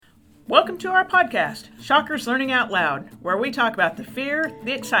Welcome to our podcast, Shockers Learning Out Loud, where we talk about the fear,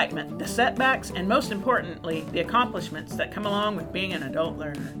 the excitement, the setbacks, and most importantly, the accomplishments that come along with being an adult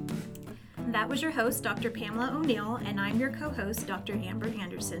learner. That was your host, Dr. Pamela O'Neill, and I'm your co-host, Dr. Amber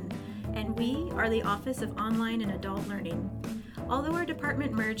Anderson, and we are the Office of Online and Adult Learning. Although our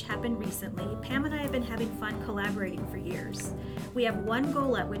department merge happened recently, Pam and I have been having fun collaborating for years. We have one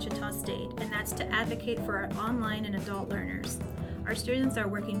goal at Wichita State, and that's to advocate for our online and adult learners. Our students are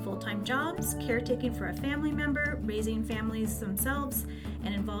working full-time jobs, caretaking for a family member, raising families themselves,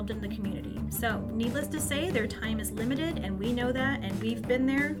 and involved in the community. So, needless to say, their time is limited, and we know that, and we've been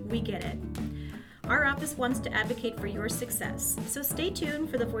there, we get it. Our office wants to advocate for your success, so stay tuned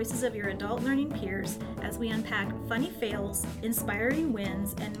for the voices of your adult learning peers as we unpack funny fails, inspiring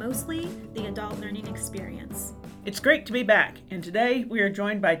wins, and mostly the adult learning experience. It's great to be back, and today we are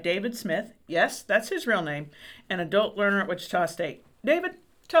joined by David Smith, yes, that's his real name, an adult learner at Wichita State. David,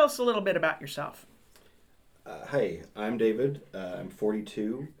 tell us a little bit about yourself. Hi, I'm David. I'm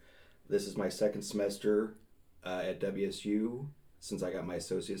 42. This is my second semester at WSU since I got my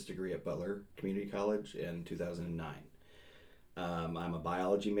associate's degree at Butler Community College in 2009. I'm a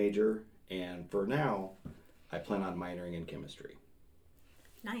biology major, and for now, I plan on minoring in chemistry.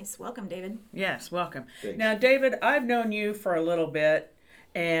 Nice. Welcome, David. Yes, welcome. Thanks. Now, David, I've known you for a little bit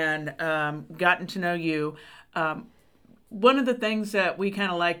and gotten to know you. One of the things that we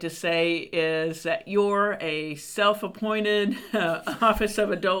kind of like to say is that you're a self-appointed Office of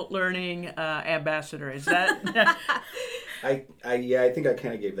Adult Learning ambassador. Is that? I think I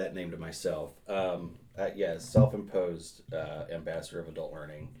kind of gave that name to myself. Self-imposed ambassador of adult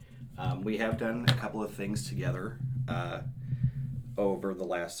learning. We have done a couple of things together over the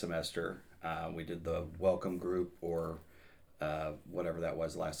last semester. We did the welcome group or whatever that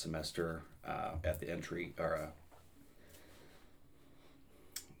was last semester at the entry or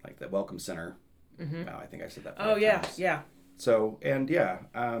like the welcome center. Mm-hmm. Wow, I think I said that. Oh yeah, times. Yeah. So kind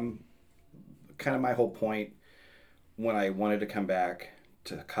of my whole point when I wanted to come back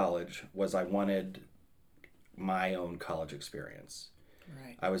to college was I wanted my own college experience.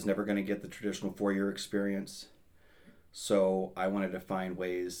 Right. I was never going to get the traditional 4-year experience, so I wanted to find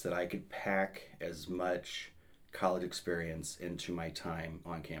ways that I could pack as much college experience into my time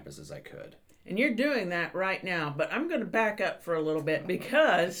on campus as I could. And you're doing that right now, but I'm going to back up for a little bit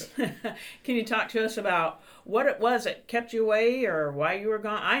because can you talk to us about what it was that kept you away or why you were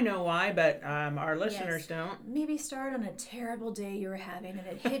gone? I know why, but our listeners don't. Maybe start on a terrible day you were having and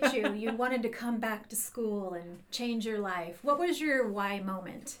it hit you. You wanted to come back to school and change your life. What was your why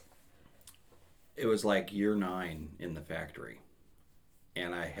moment? It was like year 9 in the factory,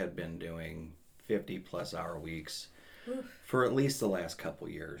 and I had been doing 50 plus hour weeks for at least the last couple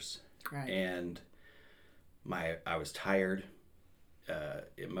years. Right. And I was tired,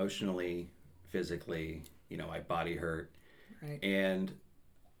 emotionally, physically, my body hurt. Right. And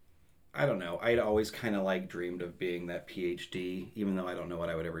I don't know, I'd always kind of dreamed of being that PhD, even though I don't know what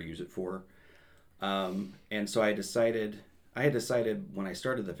I would ever use it for. And so I had decided when I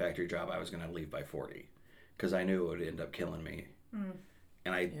started the factory job, I was going to leave by 40 because I knew it would end up killing me. Mm.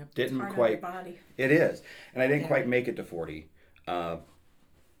 And I didn't quite, it is. And I didn't quite make it to 40.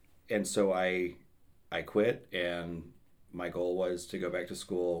 And so I quit, and my goal was to go back to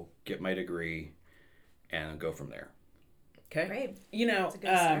school, get my degree, and go from there. Okay. Great. That's a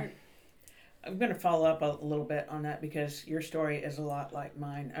good start. I'm going to follow up a little bit on that because your story is a lot like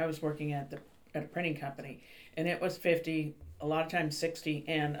mine. I was working at a printing company, and it was 50, a lot of times 60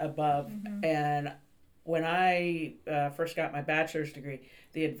 and above. Mm-hmm. And when I first got my bachelor's degree,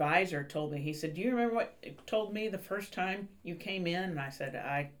 the advisor told me, he said, do you remember what you told me the first time you came in? And I said,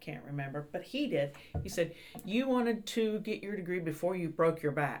 I can't remember, but he did. He said, you wanted to get your degree before you broke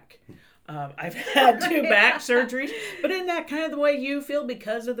your back. I've had 2 back surgeries, but isn't that kind of the way you feel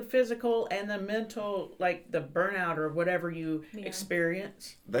because of the physical and the mental, like the burnout or whatever you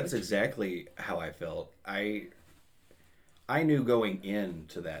experience? That's exactly how I felt. I knew going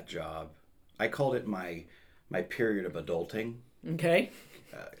into that job, I called it my period of adulting. Okay.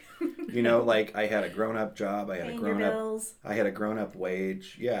 I had a grown-up job. I had a grown-up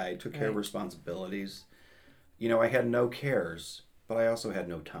wage. Yeah, I took care of responsibilities. I had no cares, but I also had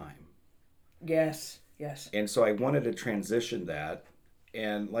no time. Yes. And so I wanted to transition that.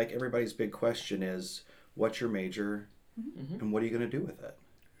 And everybody's big question is, what's your major and what are you going to do with it?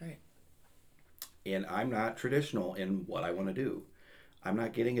 Right. And I'm not traditional in what I want to do. I'm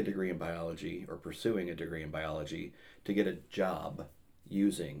not getting a degree in biology or pursuing a degree in biology to get a job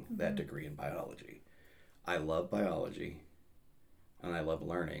using that degree in biology. I love biology and I love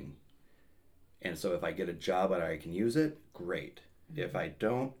learning. And so if I get a job and I can use it, great. If I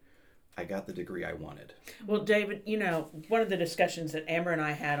don't, I got the degree I wanted. Well, David, one of the discussions that Amber and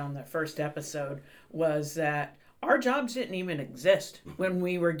I had on the first episode was that our jobs didn't even exist when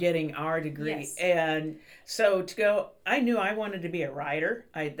we were getting our degree. Yes. And so I knew I wanted to be a writer.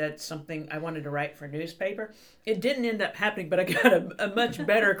 That's something I wanted to write for a newspaper. It didn't end up happening, but I got a much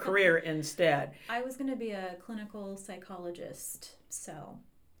better career instead. I was going to be a clinical psychologist, so.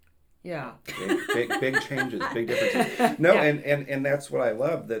 Yeah. Big changes, big differences. No, Yeah. and that's what I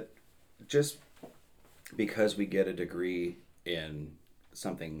love, that just because we get a degree in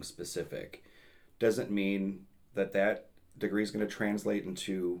something specific doesn't mean that degree is going to translate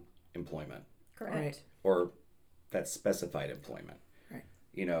into employment. Correct. Right. Or that specified employment. Right.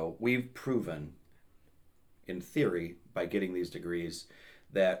 We've proven in theory by getting these degrees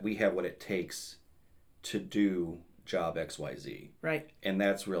that we have what it takes to do job XYZ. Right. And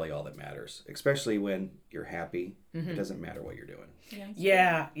that's really all that matters, especially when you're happy. It doesn't matter what you're doing.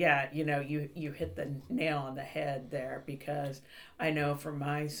 Yeah. You hit the nail on the head there, because I know for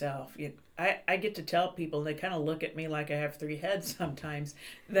myself, I get to tell people, they kind of look at me like I have three heads sometimes,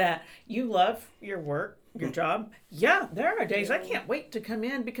 that you love your work, your job. Yeah, there are days I can't wait to come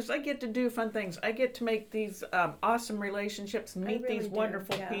in because I get to do fun things. I get to make these awesome relationships, meet really these do,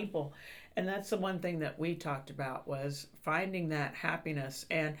 wonderful yeah. people. And that's the one thing that we talked about, was finding that happiness.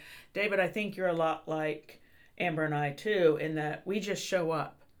 And David, I think you're a lot like Amber and I too, in that we just show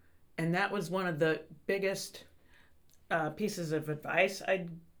up. And that was one of the biggest pieces of advice, I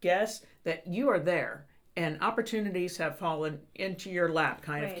guess, that you are there and opportunities have fallen into your lap,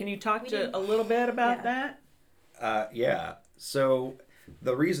 kind of. Right. Can you talk a little bit about that? Yeah. So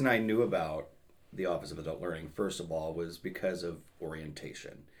the reason I knew about the Office of Adult Learning, first of all, was because of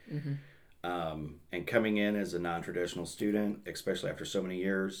orientation. Mm-hmm. And coming in as a non-traditional student, especially after so many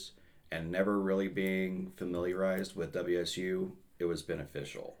years, and never really being familiarized with WSU, it was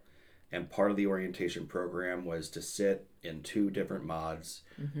beneficial. And part of the orientation program was to sit in 2 different mods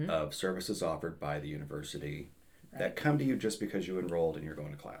of services offered by the university that come to you just because you enrolled and you're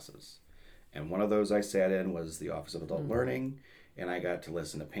going to classes. And one of those I sat in was the Office of Adult Learning, and I got to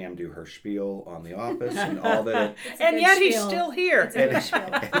listen to Pam do her spiel on the office and all that And yet he's still here.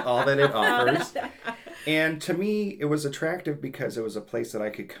 and all that it offers. And to me, it was attractive because it was a place that I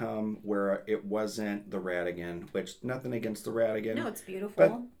could come where it wasn't the Radigan, which nothing against the Radigan. No, it's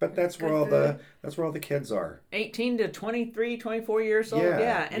beautiful. But that's where all the kids are. 18 to 23, 24 years old.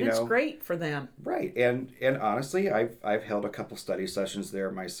 Yeah, And it's great for them. Right. And honestly, I've held a couple study sessions there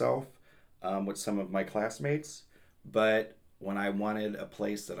myself with some of my classmates. But when I wanted a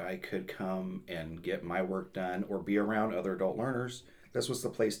place that I could come and get my work done or be around other adult learners, this was the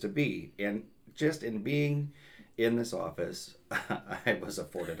place to be. And just in being in this office, I was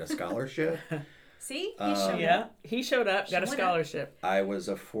afforded a scholarship. See? He showed up. He showed up, got a scholarship. I was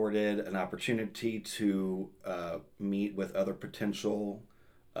afforded an opportunity to meet with other potential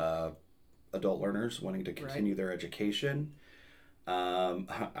adult learners wanting to continue their education.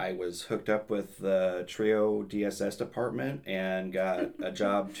 I was hooked up with the TRIO DSS department and got a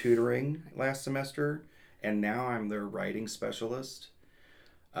job tutoring last semester. And now I'm their writing specialist.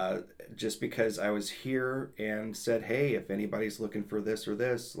 Just because I was here and said, hey, if anybody's looking for this or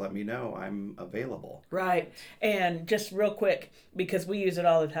this, let me know. I'm available. Right. And just real quick, because we use it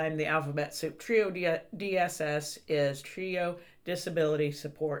all the time, the alphabet soup. TRIO DSS is TRIO Disability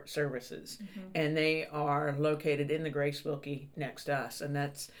Support Services. And they are located in the Grace Wilkie next to us. And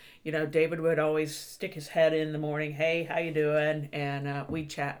that's, David would always stick his head in the morning. Hey, how you doing? And we'd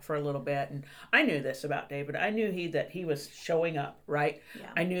chat for a little bit. And I knew this about David. I knew that he was showing up, right?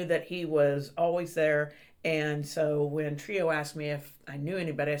 Yeah. I knew that he was always there. And so when TRIO asked me if I knew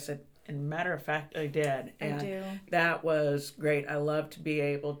anybody, I said, and matter of fact, I did. And I do. That was great. I love to be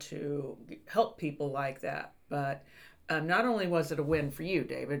able to help people like that. But not only was it a win for you,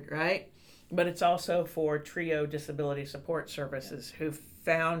 David, right? But it's also for TRIO Disability Support Services, who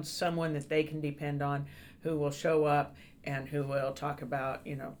found someone that they can depend on, who will show up and who will talk about,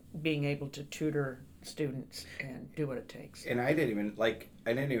 being able to tutor students and do what it takes. And I didn't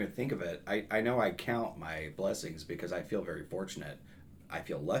even think of it. I know I count my blessings because I feel very fortunate. I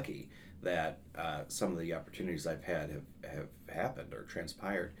feel lucky that some of the opportunities I've had have happened or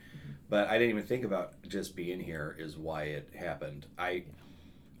transpired. But I didn't even think about just being here is why it happened. I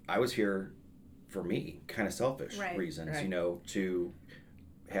was here for me, kind of selfish reasons, to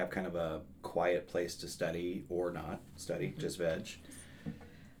have kind of a quiet place to study or not study, just veg.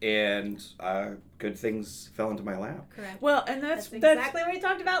 And good things fell into my lap. Correct. Well, and that's exactly what we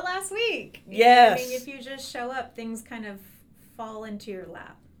talked about last week. Yes. I mean, if you just show up, things kind of fall into your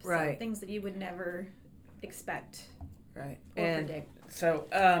lap. So right. Things that you would never expect Right. Or And predict. so,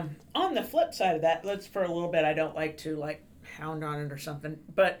 on the flip side of that, let's for a little bit, I don't like to like hound on it or something,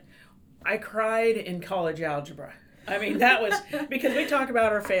 but I cried in college algebra. I mean, that was because we talk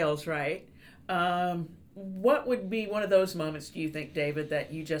about our fails, right? What would be one of those moments, do you think, David,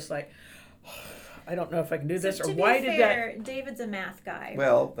 that you just like, I don't know if I can do this, or to why be did fair, David's a math guy.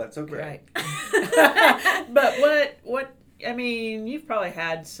 Well, that's that? okay. Right. But what, I mean, you've probably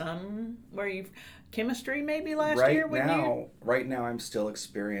had some where you've, chemistry maybe last year when you. Right now, I'm still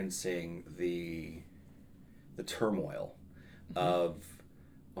experiencing the turmoil of,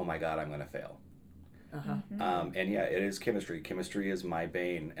 oh my God, I'm going to fail. Uh-huh. And yeah, it is chemistry. Chemistry is my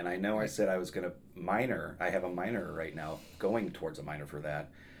bane. And I know I said I was going to minor. I have a minor right now, going towards a minor for that.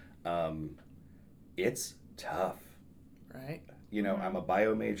 It's tough. Right. You know, I'm a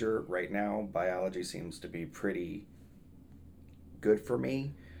bio major right now. Biology seems to be pretty good for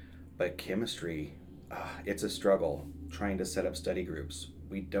me. But chemistry, it's a struggle trying to set up study groups.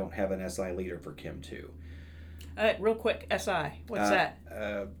 We don't have an SI leader for Chem 2. Real quick, SI. What's that?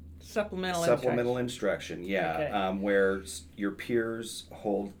 Supplemental instruction, yeah. Okay. Where your peers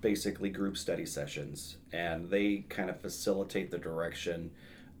hold basically group study sessions, and they kind of facilitate the direction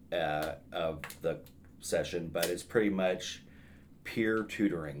of the session, but it's pretty much peer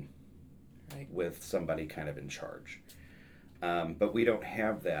tutoring Right. with somebody kind of in charge. But we don't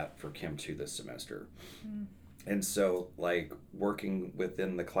have that for Chem 2 this semester. And so, like, working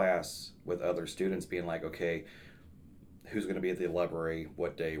within the class with other students, being like, okay, who's going to be at the library,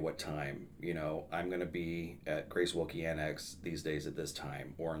 what day, what time? You know, I'm going to be at Grace Wilkie Annex these days at this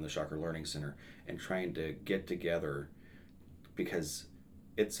time, or in the Shocker Learning Center, and trying to get together, because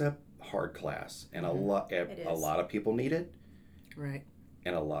it's a hard class, and a lot of people need it, Right.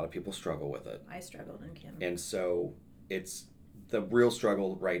 and a lot of people struggle with it. I struggled in chem. And so it's the real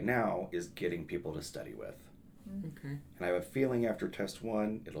struggle right now is getting people to study with. Okay. And I have a feeling after test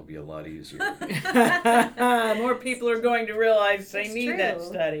 1, it'll be a lot easier. More people are going to realize they It's need true. that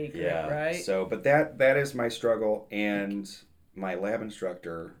study. Yeah. Right. So, but that is my struggle, and my lab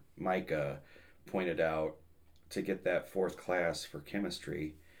instructor Micah pointed out to get that 4th class for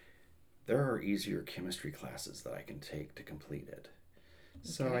chemistry, there are easier chemistry classes that I can take to complete it.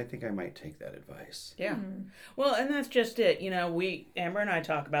 So Okay. I think I might take that advice. Yeah. Well, and that's just it. You know, Amber and I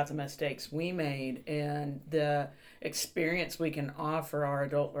talk about the mistakes we made and the experience we can offer our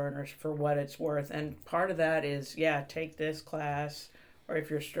adult learners for what it's worth. And part of that is, take this class, or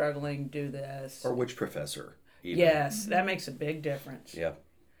if you're struggling, do this. Or which professor. Even. Yes, that makes a big difference. Yeah.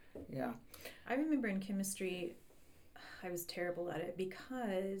 Yeah. I remember in chemistry, I was terrible at it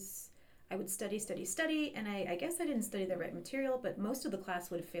because I would study, and I guess I didn't study the right material, but most of the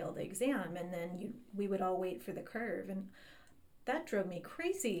class would fail the exam, and then we would all wait for the curve, and that drove me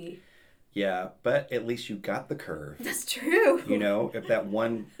crazy. Yeah, but at least you got the curve. That's true. You know, if that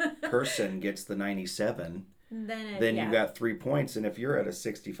one person gets the 97, then you got 3 points, and if you're at a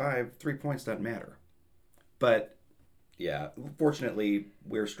 65, 3 points doesn't matter. But yeah, fortunately,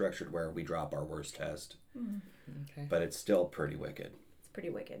 we're structured where we drop our worst test. Okay. But it's still pretty wicked. It's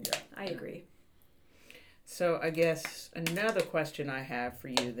pretty wicked. I agree. So I guess another question I have for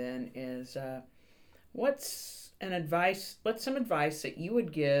you then is, what's some advice that you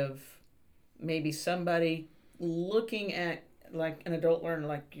would give maybe somebody looking at, like, an adult learner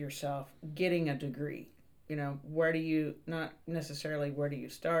like yourself getting a degree? You know, not necessarily where do you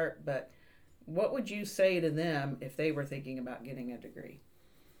start, but what would you say to them if they were thinking about getting a degree?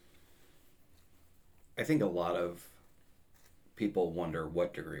 I think a lot of people wonder,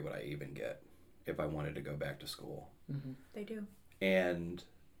 what degree would I even get if I wanted to go back to school? Mm-hmm. They do. And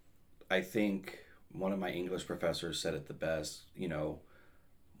I think one of my English professors said it the best, you know,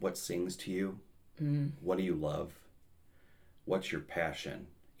 what sings to you? Mm-hmm. What do you love? What's your passion?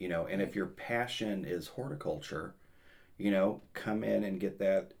 You know, and if your passion is horticulture, you know, come in and get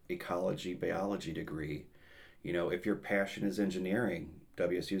that ecology, biology degree. You know, if your passion is engineering,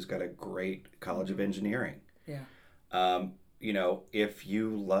 WSU's got a great College of Engineering. Yeah. You know, if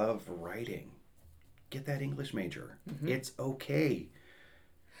you love writing, get that English major. Mm-hmm. It's okay.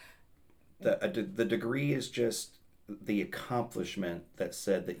 The degree is just the accomplishment that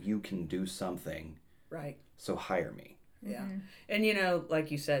said that you can do something. Right. So hire me. Yeah. And, you know, like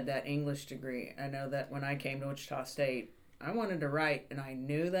you said, that English degree, I know that when I came to Wichita State, I wanted to write, and I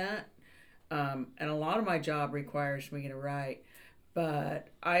knew that. And a lot of my job requires me to write. But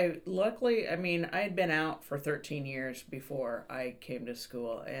I had been out for 13 years before I came to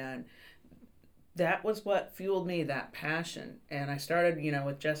school, and that was what fueled me, that passion. And I started, you know,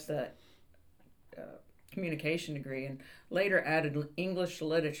 with just the communication degree, and later added English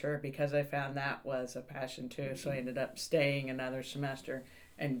literature because I found that was a passion too. So I ended up staying another semester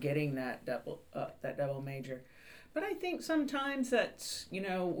and getting that double major. But I think sometimes that's,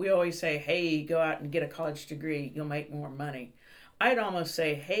 we always say, hey, go out and get a college degree, you'll make more money. I'd almost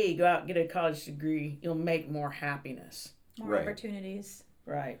say, hey, go out and get a college degree, you'll make more happiness. More opportunities.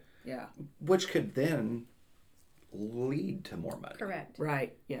 Right, yeah. Which could then lead to more money. Correct.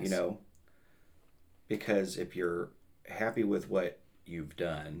 Right, yes. Because if you're happy with what you've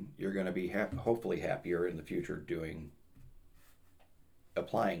done, you're going to be hopefully happier in the future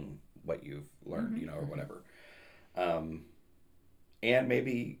applying what you've learned, or whatever. And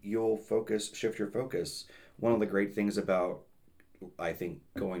maybe you'll shift your focus. One of the great things about, I think,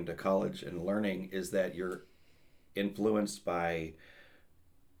 going to college and learning is that you're influenced by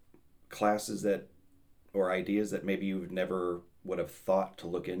classes or ideas that maybe you never would have thought to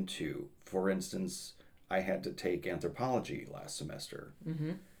look into. For instance, I had to take anthropology last semester.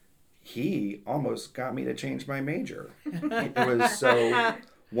 Mm-hmm. He almost got me to change my major. It was so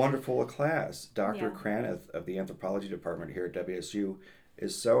wonderful a class. Dr. Craneth of the anthropology department here at WSU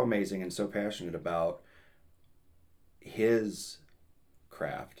is so amazing and so passionate about his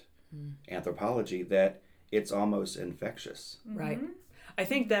craft, anthropology, that it's almost infectious. Right. I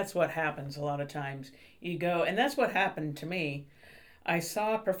think that's what happens a lot of times. You go, and that's what happened to me. I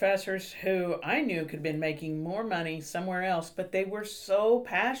saw professors who I knew could have been making more money somewhere else, but they were so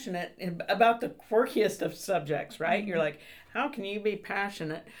passionate about the quirkiest of subjects, right? You're like, how can you be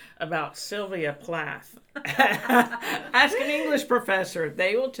passionate about Sylvia Plath? Ask an English professor.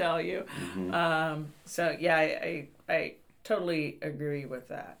 They will tell you. So, yeah, I totally agree with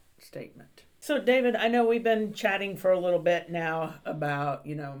that statement. So, David, I know we've been chatting for a little bit now about,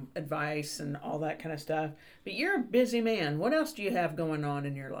 advice and all that kind of stuff, but you're a busy man. What else do you have going on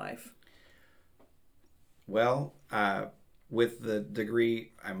in your life? Well, with the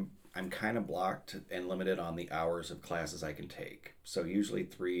degree, I'm kind of blocked and limited on the hours of classes I can take. So usually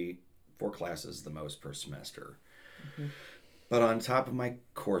 3-4 classes the most per semester. Mm-hmm. But on top of my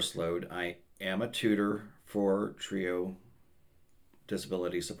course load, I am a tutor for TRIO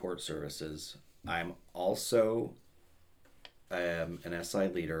Disability Support Services. I'm also an SI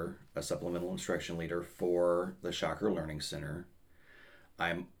leader, a supplemental instruction leader for the Shocker Learning Center.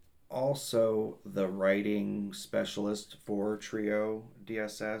 I'm also the writing specialist for TRIO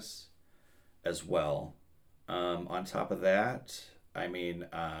DSS as well. On top of that, I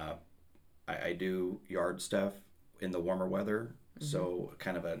do yard stuff in the warmer weather, so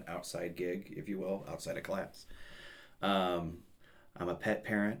kind of an outside gig, if you will, outside of class. I'm a pet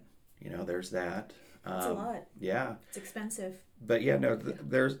parent, there's that. It's a lot. Yeah. It's expensive. But yeah, no,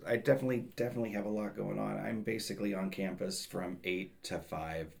 I definitely have a lot going on. I'm basically on campus from 8 to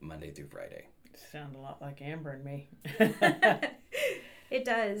 5, Monday through Friday. Sound a lot like Amber and me. It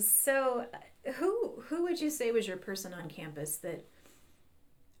does. So who would you say was your person on campus that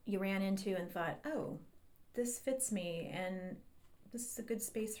you ran into and thought, oh, this fits me and this is a good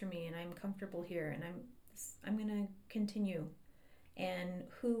space for me and I'm comfortable here and I'm going to continue? And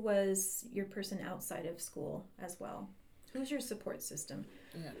who was your person outside of school as well? Who's your support system?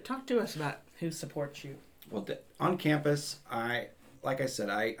 Yeah. Talk to us about who supports you. Well, on campus, like I said,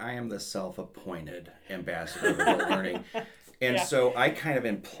 I am the self-appointed ambassador of adult learning. And so I kind of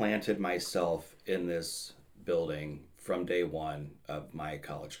implanted myself in this building from day one of my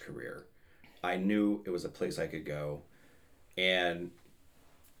college career. I knew it was a place I could go. And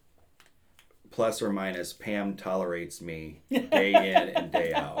plus or minus, Pam tolerates me day in and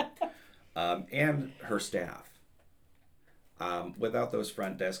day out, and her staff. Without those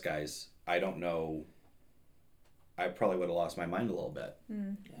front desk guys, I don't know, I probably would have lost my mind a little bit,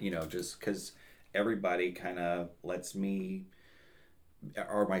 just because everybody kind of lets me,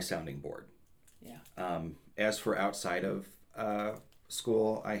 are my sounding board. Yeah. As for outside of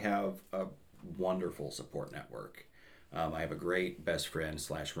school, I have a wonderful support network. I have a great best friend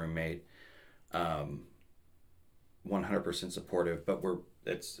 / roommate. 100% supportive, but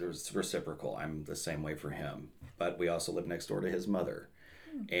it's reciprocal. I'm the same way for him, but we also live next door to his mother,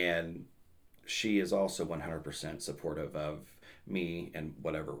 and she is also 100% supportive of me and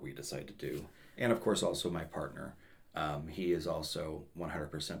whatever we decide to do. And of course also my partner, he is also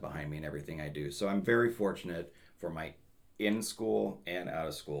 100% behind me in everything I do. So I'm very fortunate for my in-school and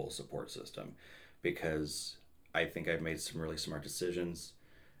out-of-school support system, because I think I've made some really smart decisions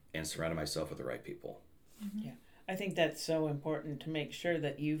and surrounded myself with the right people. Yeah, I think that's so important, to make sure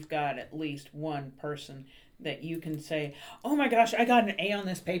that you've got at least one person that you can say, oh my gosh, I got an A on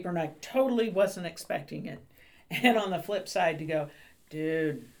this paper and I totally wasn't expecting it. And on the flip side to go,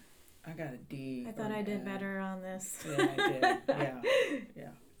 dude, I got a D. I thought I did better on this. Yeah, I did. Yeah.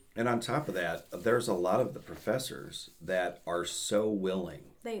 And on top of that, there's a lot of the professors that are so willing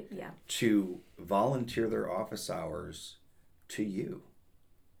to volunteer their office hours to you.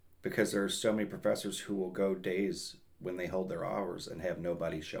 Because there are so many professors who will go days when they hold their hours and have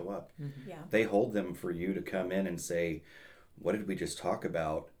nobody show up. Mm-hmm. Yeah. They hold them for you to come in and say, what did we just talk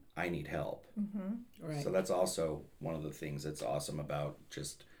about? I need help. Mm-hmm. Right. So that's also one of the things that's awesome about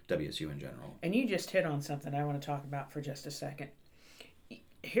just WSU in general. And you just hit on something I want to talk about for just a second.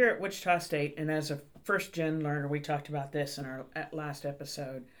 Here at Wichita State, and as a first-gen learner, we talked about this in our last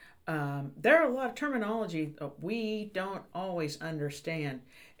episode. There are a lot of terminology that we don't always understand.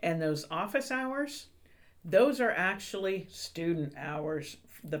 And those office hours, those are actually student hours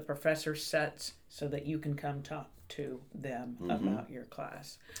the professor sets so that you can come talk to them about your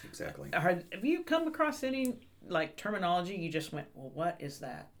class. Exactly. Have you come across any terminology you just went, well, what is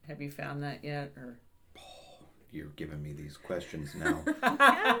that? Have you found that yet? Or you're giving me these questions now.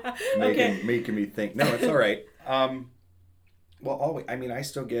 making me think. No, it's all right. I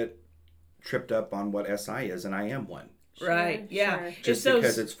still get tripped up on what SI is, and I am one. Right, yeah. Sure. Just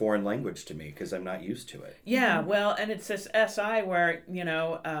because it's foreign language to me, because I'm not used to it. Yeah, well, and it's this SI where,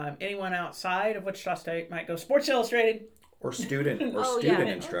 anyone outside of Wichita State might go Sports Illustrated. Or student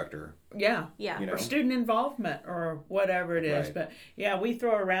instructor. Yeah. Yeah. Or student involvement or whatever it is. Right. But, yeah, we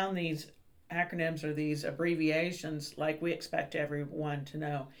throw around these acronyms or these abbreviations like we expect everyone to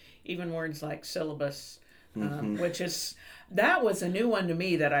know. Even words like syllabus, that was a new one to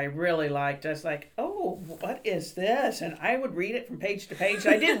me that I really liked. I was like, oh, what is this? And I would read it from page to page.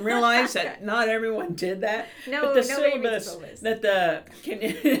 I didn't realize that not everyone did that. No, but the syllabus.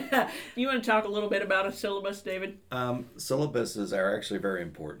 You want to talk a little bit about a syllabus, David? Syllabuses are actually very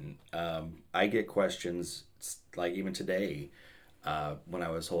important. I get questions, like even today, when I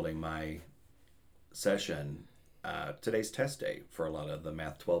was holding my session, today's test day for a lot of the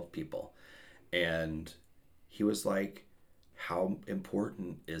Math 12 people. And he was like, how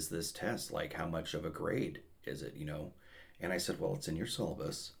important is this test? Like, how much of a grade is it, And I said, well, it's in your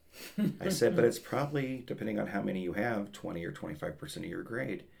syllabus. I said, but it's probably, depending on how many you have, 20 or 25% of your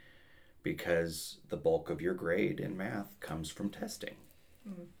grade, because the bulk of your grade in math comes from testing.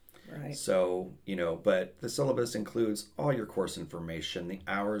 Right. So, but the syllabus includes all your course information, the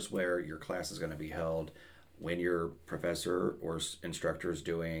hours where your class is going to be held, when your professor or instructor is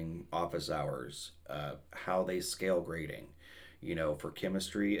doing office hours, how they scale grading. For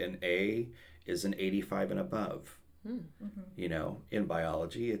chemistry, an A is an 85 and above. In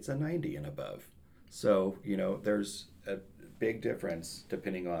biology, it's a 90 and above. So, there's a big difference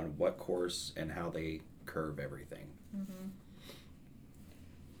depending on what course and how they curve everything.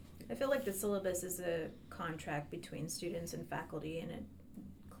 I feel like the syllabus is a contract between students and faculty, and it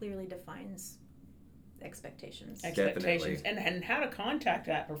clearly defines expectations. And how to contact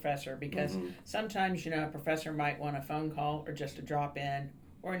that professor, because sometimes a professor might want a phone call or just a drop in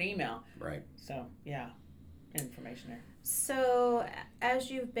or an email. Right. So information there. So as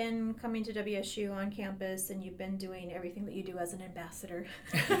you've been coming to WSU on campus and you've been doing everything that you do as an ambassador,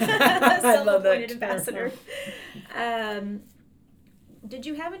 I love that ambassador, did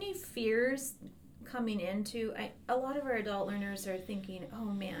you have any fears coming into, a lot of our adult learners are thinking, oh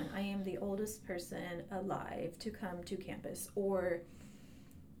man, I am the oldest person alive to come to campus, or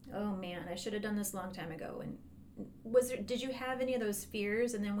oh man, I should have done this a long time ago. And did you have any of those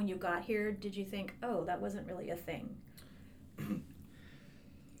fears? And then when you got here, did you think, oh, that wasn't really a thing?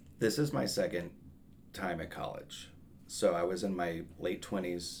 This is my second time at college. So I was in my late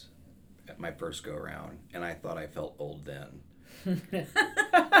 20s at my first go around, and I thought I felt old then.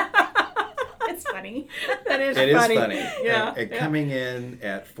 It's funny. It is funny. Yeah. Coming in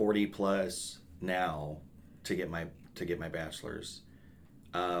at 40 plus now to get my bachelor's,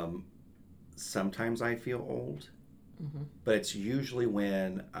 sometimes I feel old, but it's usually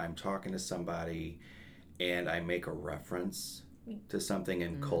when I'm talking to somebody and I make a reference to something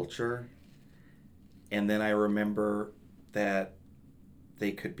in culture, and then I remember that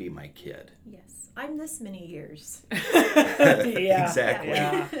they could be my kid. Yes, I'm this many years. Exactly.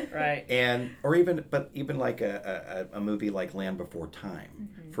 Yeah, right. Or even like a movie like Land Before Time.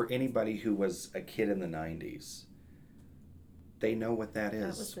 For anybody who was a kid in the 90s, they know what that is.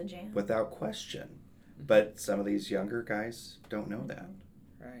 That was the jam. Without question. But some of these younger guys don't know that.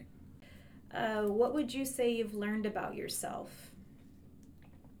 Right. What would you say you've learned about yourself?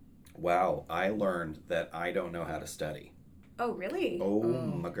 Wow, I learned that I don't know how to study. Oh, really? Oh.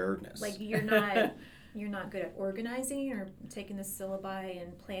 My goodness. Like you're not good at organizing or taking the syllabi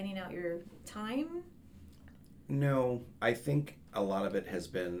and planning out your time? No, I think a lot of it has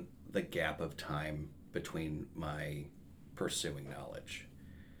been the gap of time between my pursuing knowledge.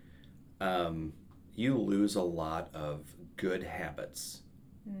 You lose a lot of good habits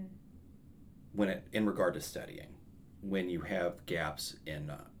in regard to studying, when you have gaps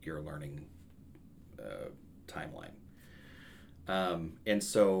in your learning timeline. And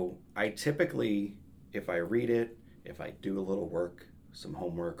so I typically, if I read it, if I do a little work, some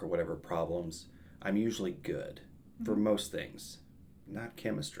homework or whatever problems, I'm usually good for most things. Not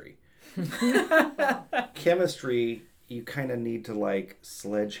chemistry. Chemistry, you kind of need to like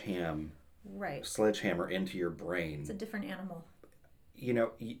sledgehammer into your brain. It's a different animal. You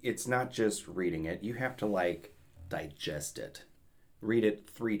know, it's not just reading it. You have to like digest it. Read it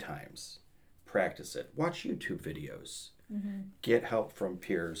 3 times. Practice it. Watch YouTube videos. Get help from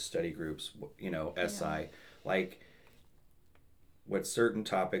peers, study groups, SI. Like, with certain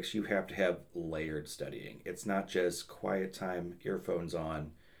topics, you have to have layered studying. It's not just quiet time, earphones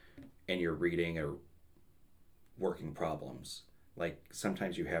on, and you're reading or working problems. Like,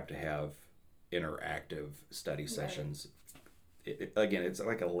 sometimes you have to have interactive study sessions. Again, it's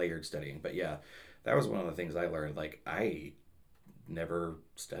like a layered studying. But yeah, that was one of the things I learned. Like, I never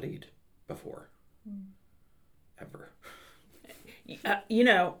studied before. Ever.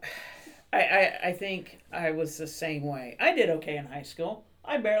 I think I was the same way. I did okay in high school.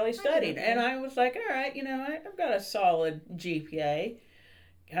 I barely studied. And I was like, all right, I've got a solid GPA.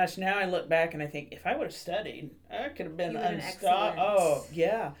 Gosh, now I look back and I think, if I would have studied, I could have been unstopped. Oh,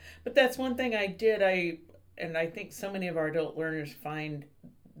 yeah. But that's one thing I did. And I think so many of our adult learners find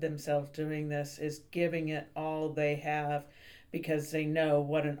themselves doing this, is giving it all they have, because they know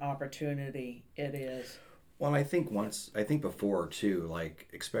what an opportunity it is. Well, I think before too, like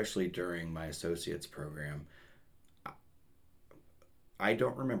especially during my associate's program, I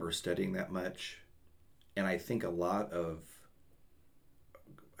don't remember studying that much. And I think a lot of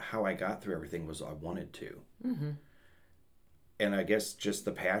how I got through everything was I wanted to. And I guess just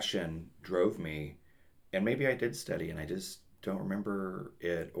the passion drove me. And maybe I did study and I just don't remember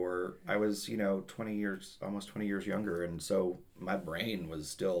it. Or I was, 20 years, almost 20 years younger. And so my brain was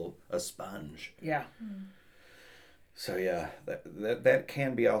still a sponge. Yeah. So yeah, that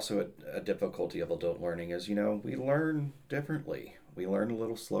can be also a difficulty of adult learning, is, we learn differently. We learn a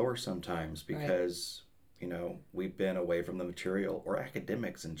little slower sometimes because, we've been away from the material or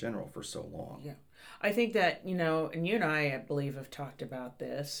academics in general for so long. Yeah. I think that, and you and I believe have talked about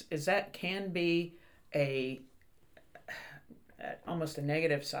this, is that can be almost a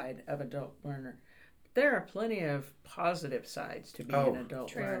negative side of adult learner. There are plenty of positive sides to being an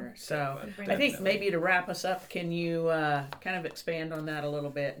adult learner. So I think maybe to wrap us up, can you kind of expand on that a little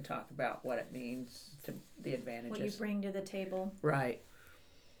bit and talk about what it means, to the advantages? What you bring to the table. Right.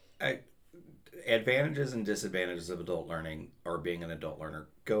 Advantages and disadvantages of adult learning, or being an adult learner,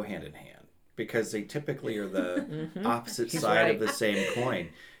 go hand in hand, because they typically are the opposite side of the same coin.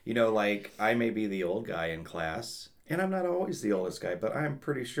 Like, I may be the old guy in class, and I'm not always the oldest guy, but I'm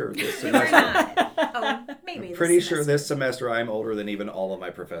pretty sure this semester... Maybe. Pretty sure this semester I'm older than even all of my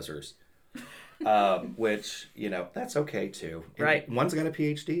professors. Which, that's okay too. Right. And one's got a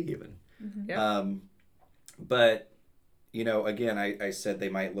PhD even. Yeah. But, again, I said they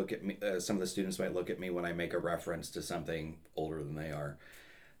might look at me, some of the students might look at me when I make a reference to something older than they are.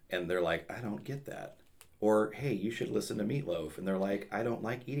 And they're like, I don't get that. Or, hey, you should listen to Meatloaf. And they're like, I don't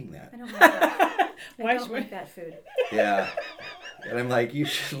like eating that. I don't like that. I don't like that food. Yeah. And I'm like, you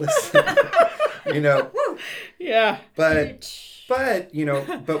should listen. Yeah. But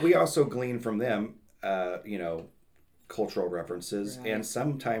we also glean from them, cultural references. Right. And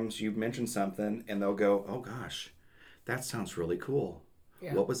sometimes you mention something and they'll go, oh gosh, that sounds really cool.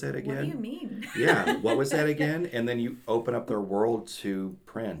 Yeah. What was that again? What do you mean? Yeah. What was that again? And then you open up their world to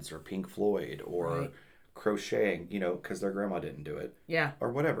Prince or Pink Floyd or crocheting, because their grandma didn't do it. Yeah.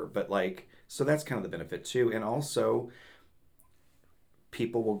 Or whatever. But so that's kind of the benefit too. And also,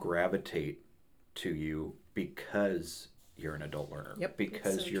 people will gravitate to you because you're an adult learner. Yep.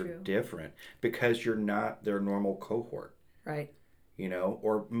 Because you're different. Because you're not their normal cohort. Right.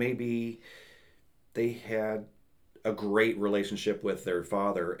 Or maybe they had a great relationship with their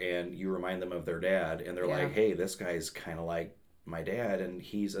father and you remind them of their dad and they're like, hey, this guy's kind of like my dad and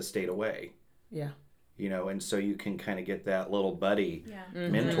he's a state away. Yeah. And so you can kind of get that little buddy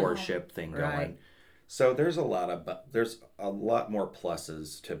mentorship thing going. Right. So there's a lot more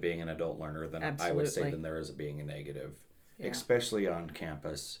pluses to being an adult learner than I would say than there is being a negative, especially on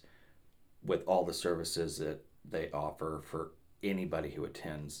campus with all the services that they offer for anybody who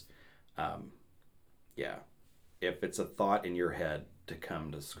attends. If it's a thought in your head to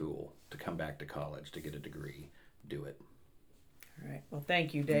come to school, to come back to college, to get a degree, do it. All right. Well,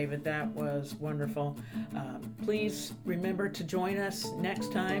 thank you, David. That was wonderful. Please remember to join us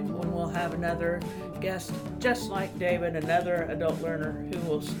next time when we'll have another guest just like David, another adult learner who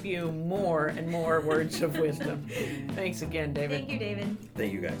will spew more and more words of wisdom. Thanks again, David. Thank you, David.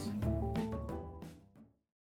 Thank you, guys.